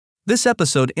This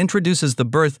episode introduces the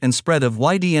birth and spread of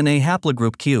Y-DNA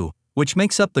haplogroup Q, which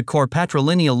makes up the core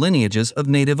patrilineal lineages of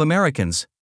Native Americans.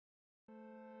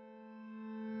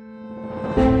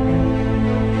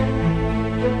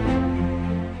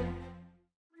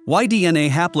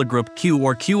 Y-DNA haplogroup Q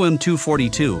or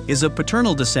QM242 is of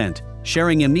paternal descent,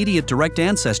 sharing immediate direct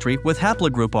ancestry with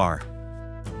haplogroup R.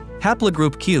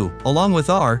 Haplogroup Q, along with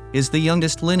R, is the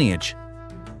youngest lineage.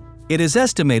 It is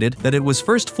estimated that it was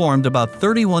first formed about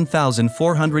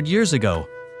 31,400 years ago.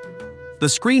 The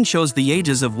screen shows the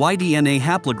ages of Y-DNA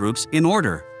haplogroups in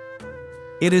order.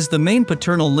 It is the main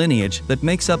paternal lineage that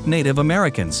makes up Native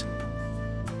Americans.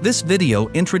 This video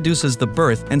introduces the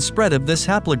birth and spread of this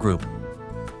haplogroup.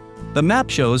 The map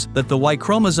shows that the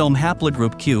Y-chromosome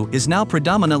haplogroup Q is now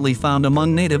predominantly found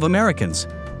among Native Americans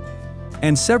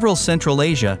and several Central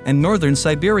Asia and Northern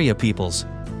Siberia peoples.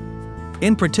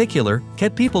 In particular,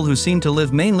 Ket people who seem to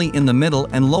live mainly in the middle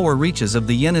and lower reaches of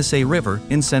the Yenisei River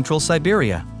in central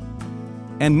Siberia.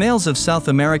 And males of South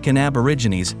American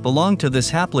Aborigines belong to this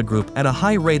haplogroup at a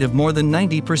high rate of more than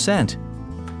 90%.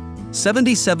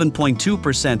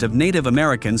 77.2% of Native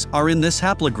Americans are in this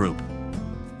haplogroup.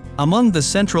 Among the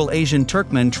Central Asian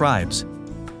Turkmen tribes,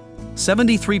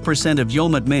 73% of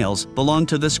Yomut males belong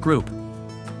to this group.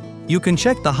 You can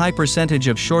check the high percentage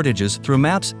of shortages through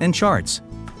maps and charts.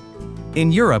 In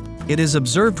Europe, it is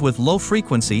observed with low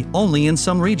frequency only in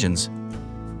some regions.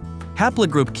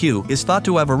 Haplogroup Q is thought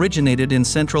to have originated in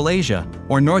Central Asia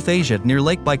or North Asia near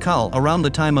Lake Baikal around the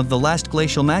time of the last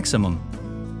glacial maximum.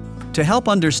 To help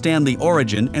understand the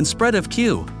origin and spread of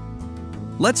Q,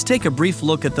 let's take a brief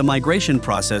look at the migration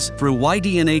process through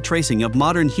Y-DNA tracing of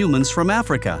modern humans from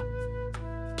Africa.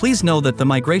 Please know that the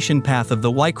migration path of the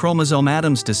Y-chromosome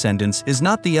Adam's descendants is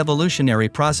not the evolutionary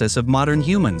process of modern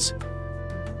humans.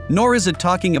 Nor is it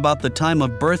talking about the time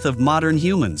of birth of modern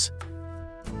humans.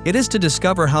 It is to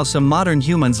discover how some modern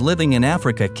humans living in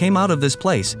Africa came out of this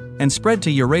place and spread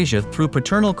to Eurasia through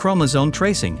paternal chromosome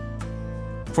tracing.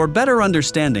 For better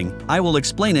understanding, I will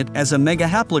explain it as a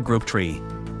megahaplogroup tree.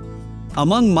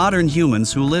 Among modern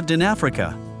humans who lived in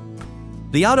Africa,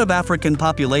 the out-of-African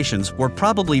populations were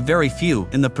probably very few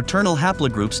in the paternal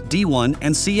haplogroups D1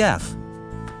 and CF.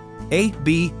 A,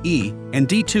 B, E, and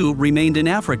D2 remained in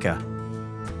Africa.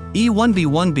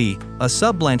 E1b1b, a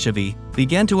subbranch of E,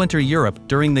 began to enter Europe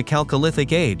during the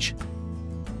Chalcolithic Age.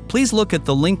 Please look at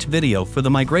the linked video for the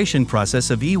migration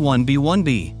process of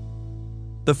E1b1b.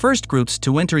 The first groups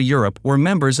to enter Europe were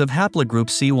members of haplogroup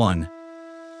C1.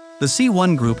 The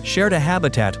C1 group shared a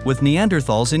habitat with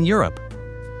Neanderthals in Europe.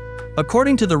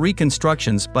 According to the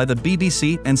reconstructions by the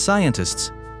BBC and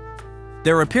scientists,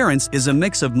 their appearance is a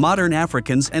mix of modern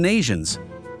Africans and Asians.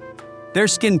 Their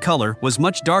skin color was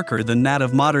much darker than that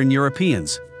of modern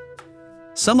Europeans.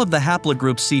 Some of the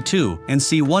haplogroups C2 and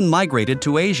C1 migrated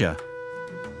to Asia.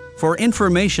 For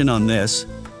information on this,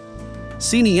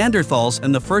 see Neanderthals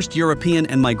and the first European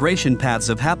and migration paths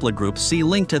of haplogroup C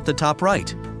linked at the top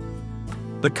right.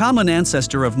 The common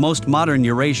ancestor of most modern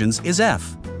Eurasians is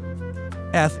F.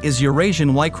 F is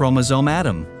Eurasian Y-chromosome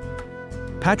Adam.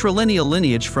 Patrilineal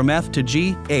lineage from F to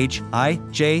G, H, I,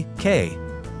 J, K.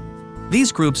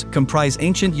 These groups comprise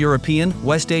ancient European,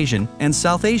 West Asian, and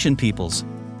South Asian peoples.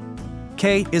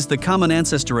 K is the common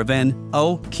ancestor of N,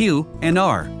 O, Q, and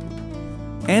R.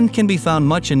 N can be found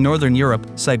much in Northern Europe,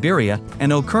 Siberia,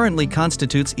 and O currently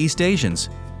constitutes East Asians.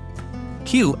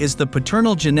 Q is the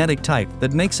paternal genetic type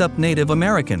that makes up Native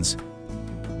Americans.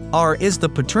 R is the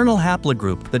paternal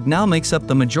haplogroup that now makes up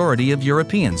the majority of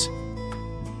Europeans.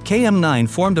 KM9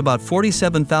 formed about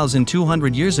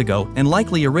 47,200 years ago and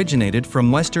likely originated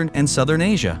from Western and Southern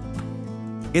Asia.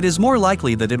 It is more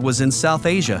likely that it was in South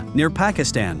Asia, near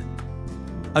Pakistan.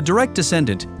 A direct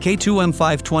descendant,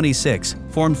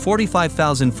 K2M526, formed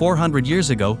 45,400 years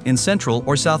ago in Central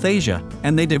or South Asia,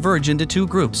 and they diverge into two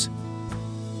groups.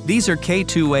 These are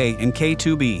K2A and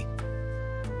K2B.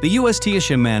 The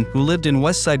Ustishim man who lived in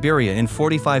West Siberia in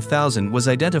 45,000 was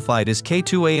identified as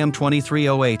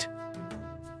K2AM2308.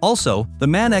 Also, the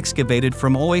man excavated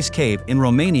from Oase Cave in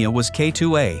Romania was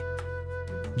K2A.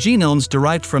 Genomes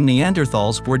derived from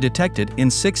Neanderthals were detected in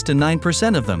 6 to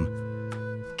 9% of them.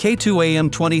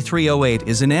 K2AM2308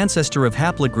 is an ancestor of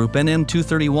haplogroup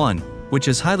NM231, which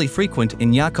is highly frequent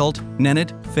in Yakult,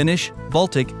 Nenet, Finnish,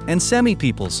 Baltic, and Sami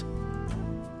peoples.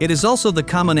 It is also the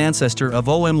common ancestor of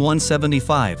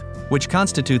OM175, which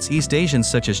constitutes East Asians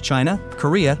such as China,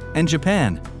 Korea, and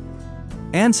Japan.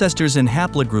 Ancestors in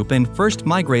haplogroup N first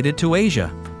migrated to Asia.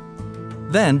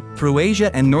 Then, through Asia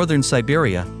and northern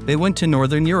Siberia, they went to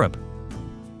northern Europe.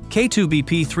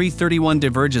 K2BP331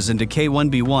 diverges into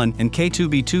K1B1 and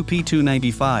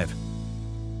K2B2P295.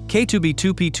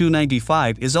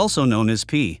 K2B2P295 is also known as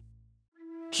P.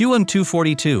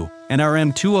 QM242 and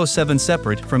RM207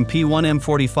 separate from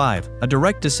P1M45, a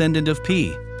direct descendant of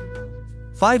P.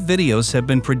 5 videos have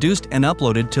been produced and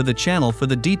uploaded to the channel for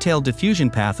the detailed diffusion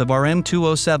path of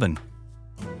RM207.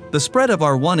 The spread of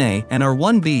R1A and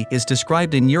R1B is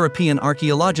described in European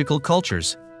archaeological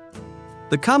cultures.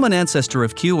 The common ancestor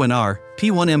of Q and R,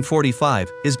 P1M45,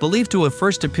 is believed to have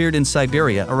first appeared in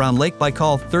Siberia around Lake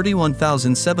Baikal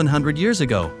 31,700 years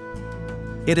ago.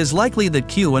 It is likely that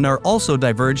Q and R also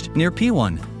diverged near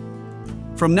P1.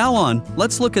 From now on,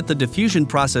 let's look at the diffusion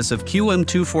process of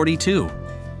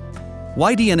QM242.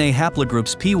 Y-DNA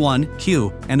haplogroups P1,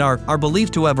 Q, and R are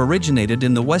believed to have originated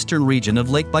in the western region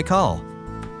of Lake Baikal.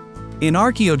 In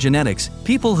archaeogenetics,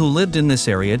 people who lived in this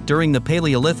area during the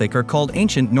Paleolithic are called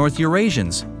ancient North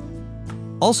Eurasians,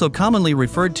 also commonly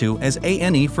referred to as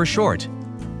ANE for short.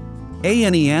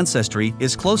 ANE ancestry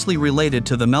is closely related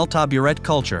to the Meltaburet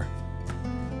culture.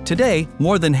 Today,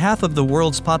 more than half of the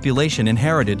world's population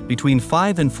inherited between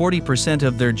 5 and 40%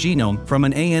 of their genome from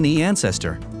an ANE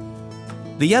ancestor.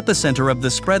 The epicenter of the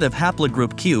spread of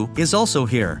haplogroup Q is also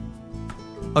here.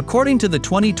 According to the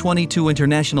 2022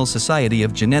 International Society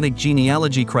of Genetic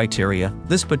Genealogy criteria,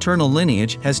 this paternal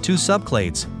lineage has 2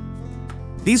 subclades.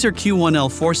 These are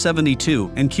Q1L472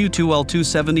 and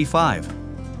Q2L275.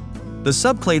 The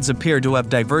subclades appear to have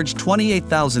diverged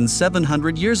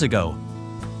 28,700 years ago.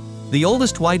 The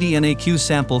oldest Y-DNA Q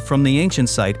sample from the ancient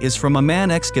site is from a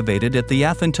man excavated at the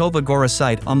Afantova Gora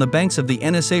site on the banks of the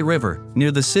NSA River,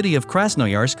 near the city of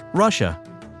Krasnoyarsk, Russia.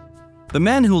 The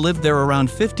man who lived there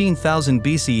around 15,000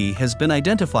 BCE has been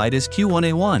identified as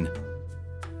Q1A1.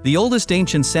 The oldest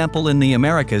ancient sample in the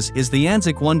Americas is the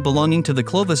Anzac one belonging to the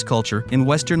Clovis culture in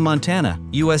western Montana,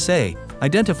 USA,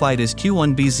 identified as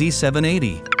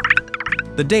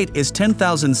Q1BZ780. The date is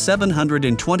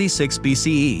 10,726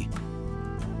 BCE.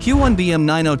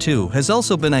 Q1BM902 has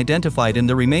also been identified in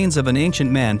the remains of an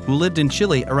ancient man who lived in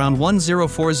Chile around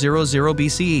 10400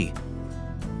 BCE.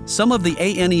 Some of the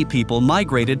ANE people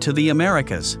migrated to the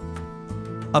Americas.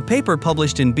 A paper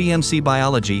published in BMC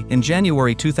Biology in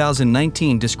January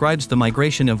 2019 describes the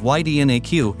migration of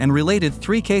Y-DNA-Q and related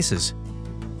 3 cases.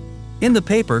 In the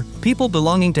paper, people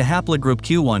belonging to haplogroup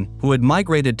Q1 who had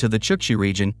migrated to the Chukchi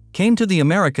region came to the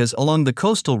Americas along the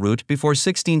coastal route before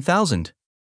 16,000.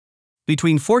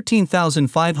 Between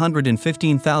 14,500 and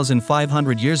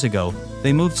 15,500 years ago,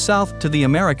 they moved south to the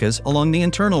Americas along the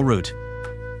internal route.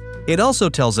 It also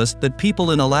tells us that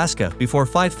people in Alaska before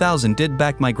 5,000 did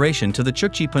back migration to the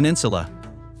Chukchi Peninsula.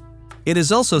 It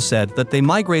is also said that they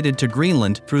migrated to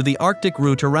Greenland through the Arctic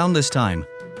route around this time.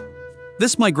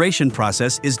 This migration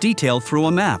process is detailed through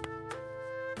a map.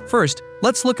 First,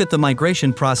 let's look at the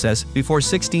migration process before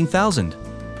 16,000.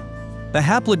 The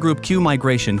haplogroup Q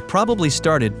migration probably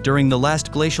started during the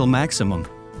last glacial maximum.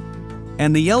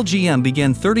 And the LGM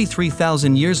began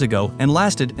 33,000 years ago and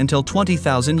lasted until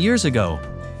 20,000 years ago.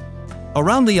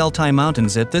 Around the Altai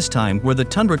Mountains at this time were the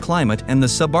tundra climate and the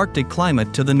subarctic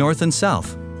climate to the north and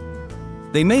south.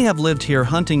 They may have lived here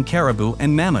hunting caribou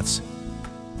and mammoths.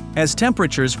 As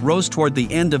temperatures rose toward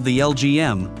the end of the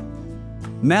LGM,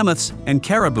 mammoths and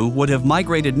caribou would have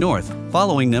migrated north,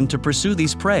 following them to pursue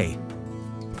these prey.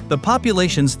 The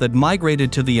populations that migrated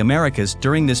to the Americas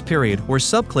during this period were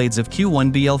subclades of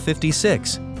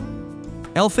Q1BL56.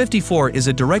 L54 is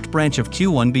a direct branch of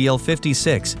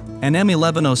Q1BL56, and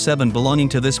M1107 belonging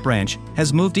to this branch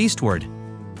has moved eastward.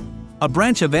 A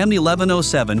branch of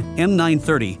M1107,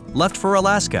 M930, left for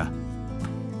Alaska.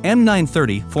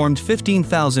 M930 formed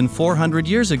 15,400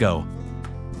 years ago.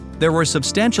 There were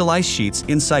substantial ice sheets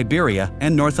in Siberia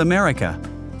and North America.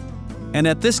 And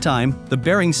at this time, the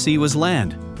Bering Sea was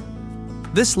land.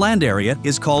 This land area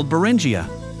is called Beringia.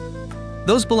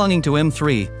 Those belonging to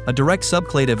M3, a direct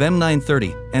subclade of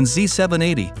M930, and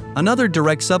Z780, another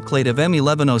direct subclade of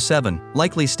M1107,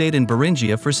 likely stayed in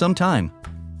Beringia for some time.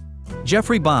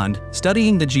 Geoffrey Bond,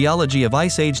 studying the geology of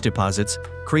Ice Age deposits,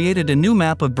 created a new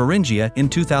map of Beringia in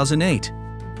 2008.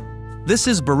 This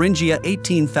is Beringia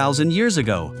 18,000 years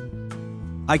ago.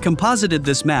 I composited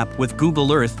this map with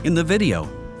Google Earth in the video.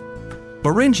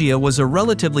 Beringia was a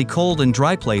relatively cold and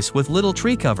dry place with little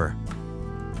tree cover.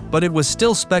 But it was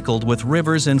still speckled with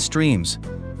rivers and streams.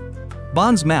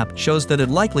 Bond's map shows that it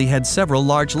likely had several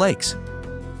large lakes.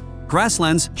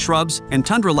 Grasslands, shrubs, and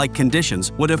tundra-like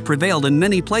conditions would have prevailed in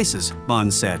many places,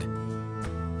 Bond said.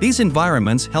 These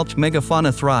environments helped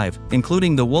megafauna thrive,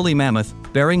 including the woolly mammoth,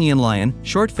 Beringian lion,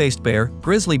 short-faced bear,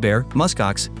 grizzly bear,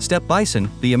 muskox, steppe bison,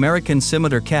 the American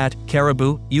scimitar cat,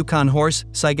 caribou, Yukon horse,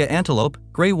 saiga antelope,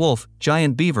 gray wolf,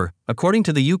 giant beaver, according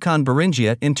to the Yukon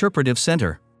Beringia Interpretive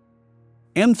Center.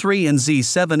 M3 and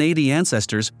Z780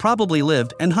 ancestors probably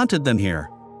lived and hunted them here.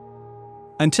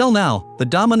 Until now, the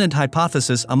dominant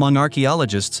hypothesis among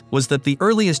archaeologists was that the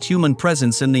earliest human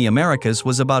presence in the Americas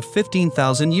was about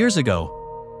 15,000 years ago.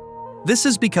 This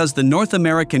is because the North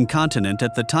American continent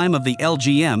at the time of the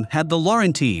LGM had the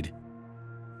Laurentide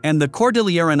and the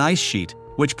Cordilleran ice sheet,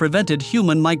 which prevented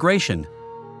human migration.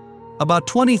 About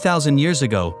 20,000 years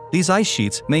ago, these ice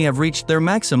sheets may have reached their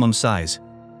maximum size.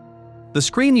 The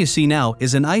screen you see now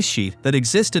is an ice sheet that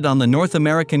existed on the North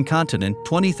American continent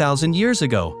 20,000 years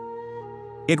ago.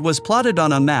 It was plotted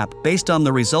on a map based on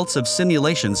the results of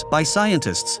simulations by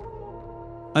scientists.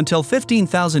 Until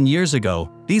 15,000 years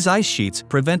ago, these ice sheets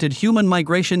prevented human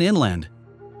migration inland.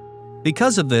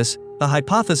 Because of this, the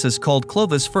hypothesis called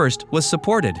Clovis first was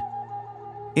supported.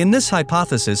 In this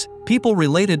hypothesis, people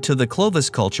related to the Clovis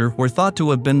culture were thought to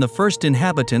have been the first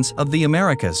inhabitants of the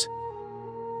Americas.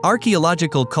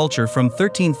 Archaeological culture from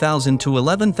 13,000 to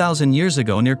 11,000 years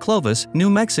ago near Clovis, New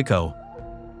Mexico.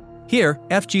 Here,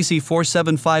 FGC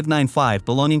 47595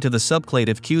 belonging to the subclade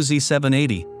of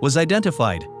QZ780 was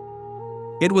identified.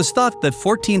 It was thought that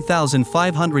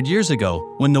 14,500 years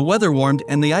ago, when the weather warmed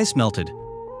and the ice melted,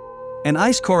 an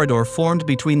ice corridor formed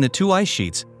between the two ice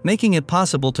sheets, making it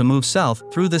possible to move south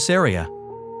through this area.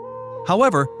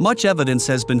 However, much evidence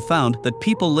has been found that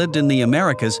people lived in the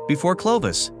Americas before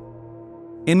Clovis.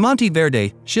 In Monte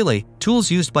Verde, Chile, tools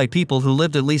used by people who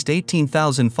lived at least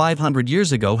 18,500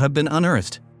 years ago have been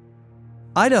unearthed.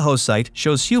 Idaho site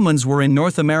shows humans were in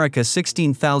North America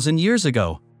 16,000 years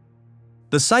ago.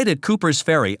 The site at Cooper's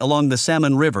Ferry along the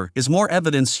Salmon River is more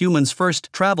evidence humans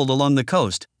first traveled along the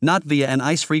coast, not via an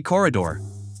ice-free corridor.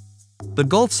 The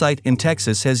Gold site in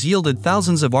Texas has yielded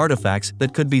thousands of artifacts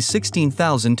that could be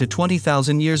 16,000 to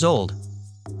 20,000 years old.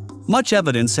 Much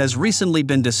evidence has recently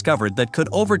been discovered that could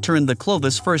overturn the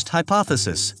Clovis first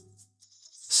hypothesis.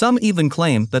 Some even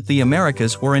claim that the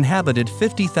Americas were inhabited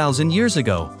 50,000 years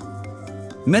ago.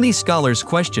 Many scholars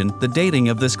question the dating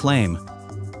of this claim.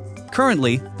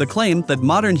 Currently, the claim that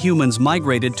modern humans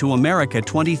migrated to America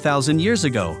 20,000 years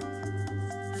ago,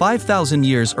 5,000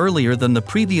 years earlier than the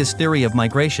previous theory of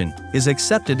migration, is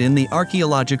accepted in the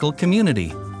archaeological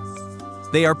community.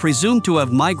 They are presumed to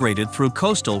have migrated through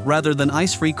coastal rather than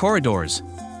ice-free corridors.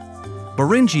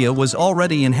 Beringia was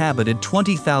already inhabited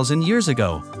 20,000 years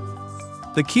ago.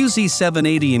 The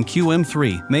QZ780 and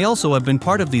QM3 may also have been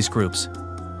part of these groups.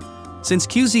 Since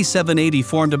QZ780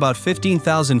 formed about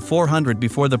 15,400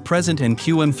 before the present and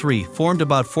QM3 formed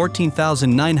about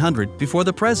 14,900 before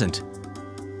the present,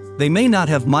 they may not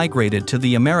have migrated to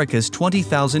the Americas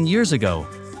 20,000 years ago.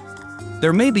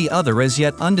 There may be other as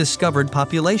yet undiscovered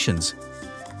populations.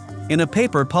 In a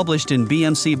paper published in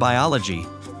BMC Biology,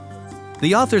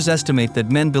 the authors estimate that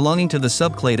men belonging to the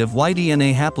subclade of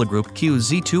Y-DNA haplogroup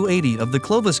QZ280 of the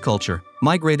Clovis culture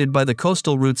migrated by the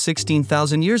coastal route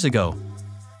 16,000 years ago.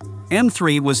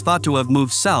 M3 was thought to have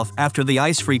moved south after the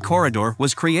ice-free corridor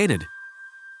was created.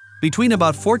 Between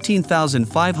about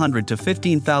 14,500 to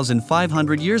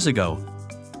 15,500 years ago.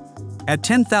 At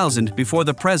 10,000 before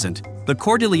the present, the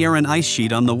Cordilleran ice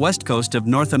sheet on the west coast of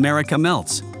North America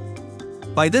melts.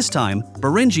 By this time,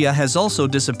 Beringia has also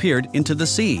disappeared into the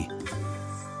sea.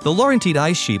 The Laurentide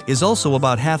ice sheet is also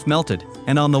about half melted,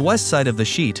 and on the west side of the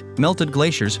sheet, melted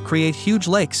glaciers create huge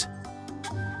lakes.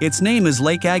 Its name is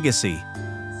Lake Agassiz.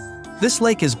 This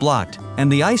lake is blocked,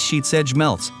 and the ice sheet's edge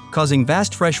melts, causing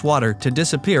vast fresh water to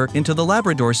disappear into the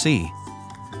Labrador Sea.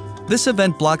 This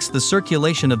event blocks the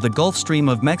circulation of the Gulf Stream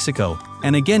of Mexico,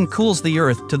 and again cools the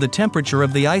Earth to the temperature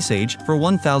of the Ice Age for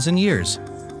 1,000 years.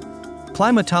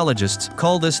 Climatologists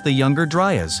call this the Younger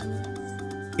Dryas.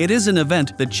 It is an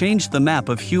event that changed the map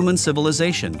of human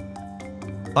civilization.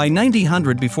 By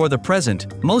 9000 before the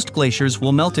present, most glaciers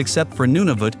will melt except for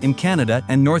Nunavut in Canada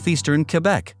and northeastern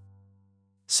Quebec.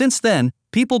 Since then,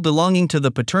 people belonging to the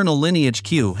paternal lineage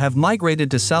Q have migrated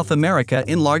to South America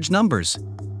in large numbers.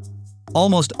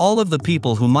 Almost all of the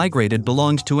people who migrated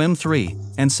belonged to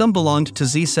M3, and some belonged to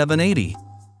Z780.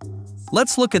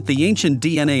 Let's look at the ancient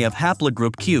DNA of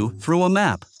haplogroup Q through a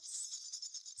map.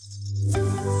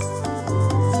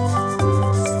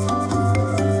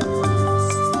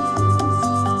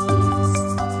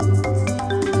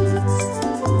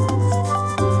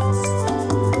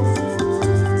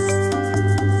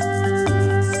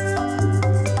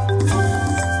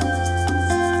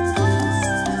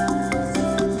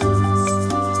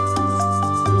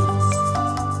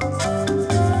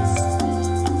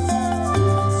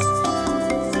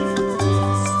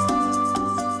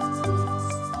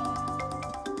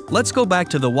 Let's go back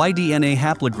to the Y-DNA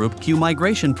haplogroup Q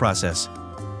migration process.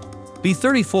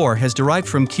 B34 has derived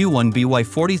from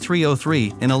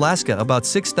Q1BY4303 in Alaska about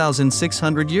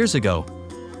 6,600 years ago.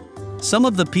 Some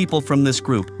of the people from this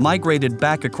group migrated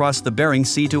back across the Bering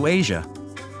Sea to Asia,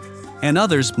 and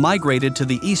others migrated to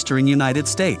the eastern United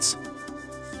States.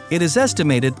 It is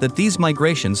estimated that these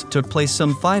migrations took place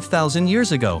some 5,000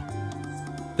 years ago.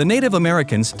 The Native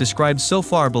Americans described so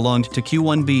far belonged to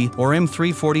Q1b or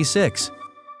M346.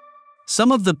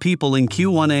 Some of the people in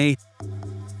Q1a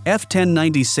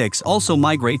F1096 also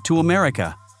migrate to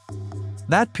America.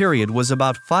 That period was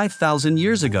about 5,000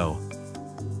 years ago.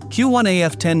 Q1a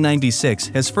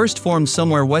F1096 has first formed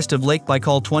somewhere west of Lake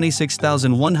Baikal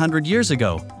 26,100 years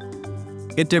ago.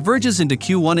 It diverges into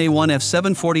Q1A1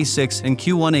 F746 and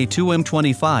Q1A2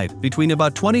 M25 between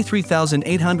about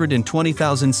 23,800 and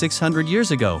 20,600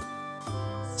 years ago.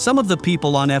 Some of the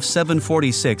people on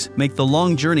F746 make the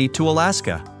long journey to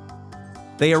Alaska.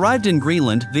 They arrived in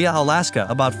Greenland via Alaska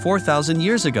about 4,000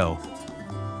 years ago.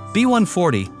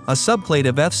 B140, a subclade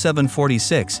of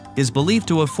F746, is believed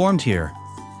to have formed here.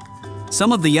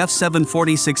 Some of the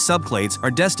F746 subclades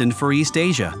are destined for East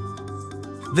Asia.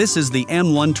 This is the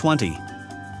M120.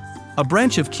 A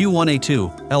branch of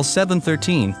Q1A2,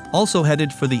 L713, also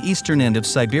headed for the eastern end of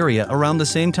Siberia around the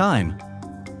same time,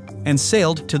 and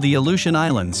sailed to the Aleutian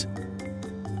Islands.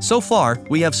 So far,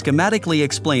 we have schematically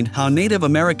explained how Native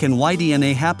American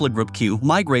Y-DNA haplogroup Q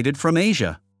migrated from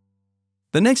Asia.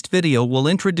 The next video will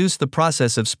introduce the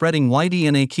process of spreading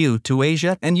Y-DNA Q to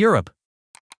Asia and Europe.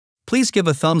 Please give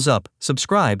a thumbs up,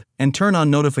 subscribe, and turn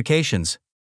on notifications.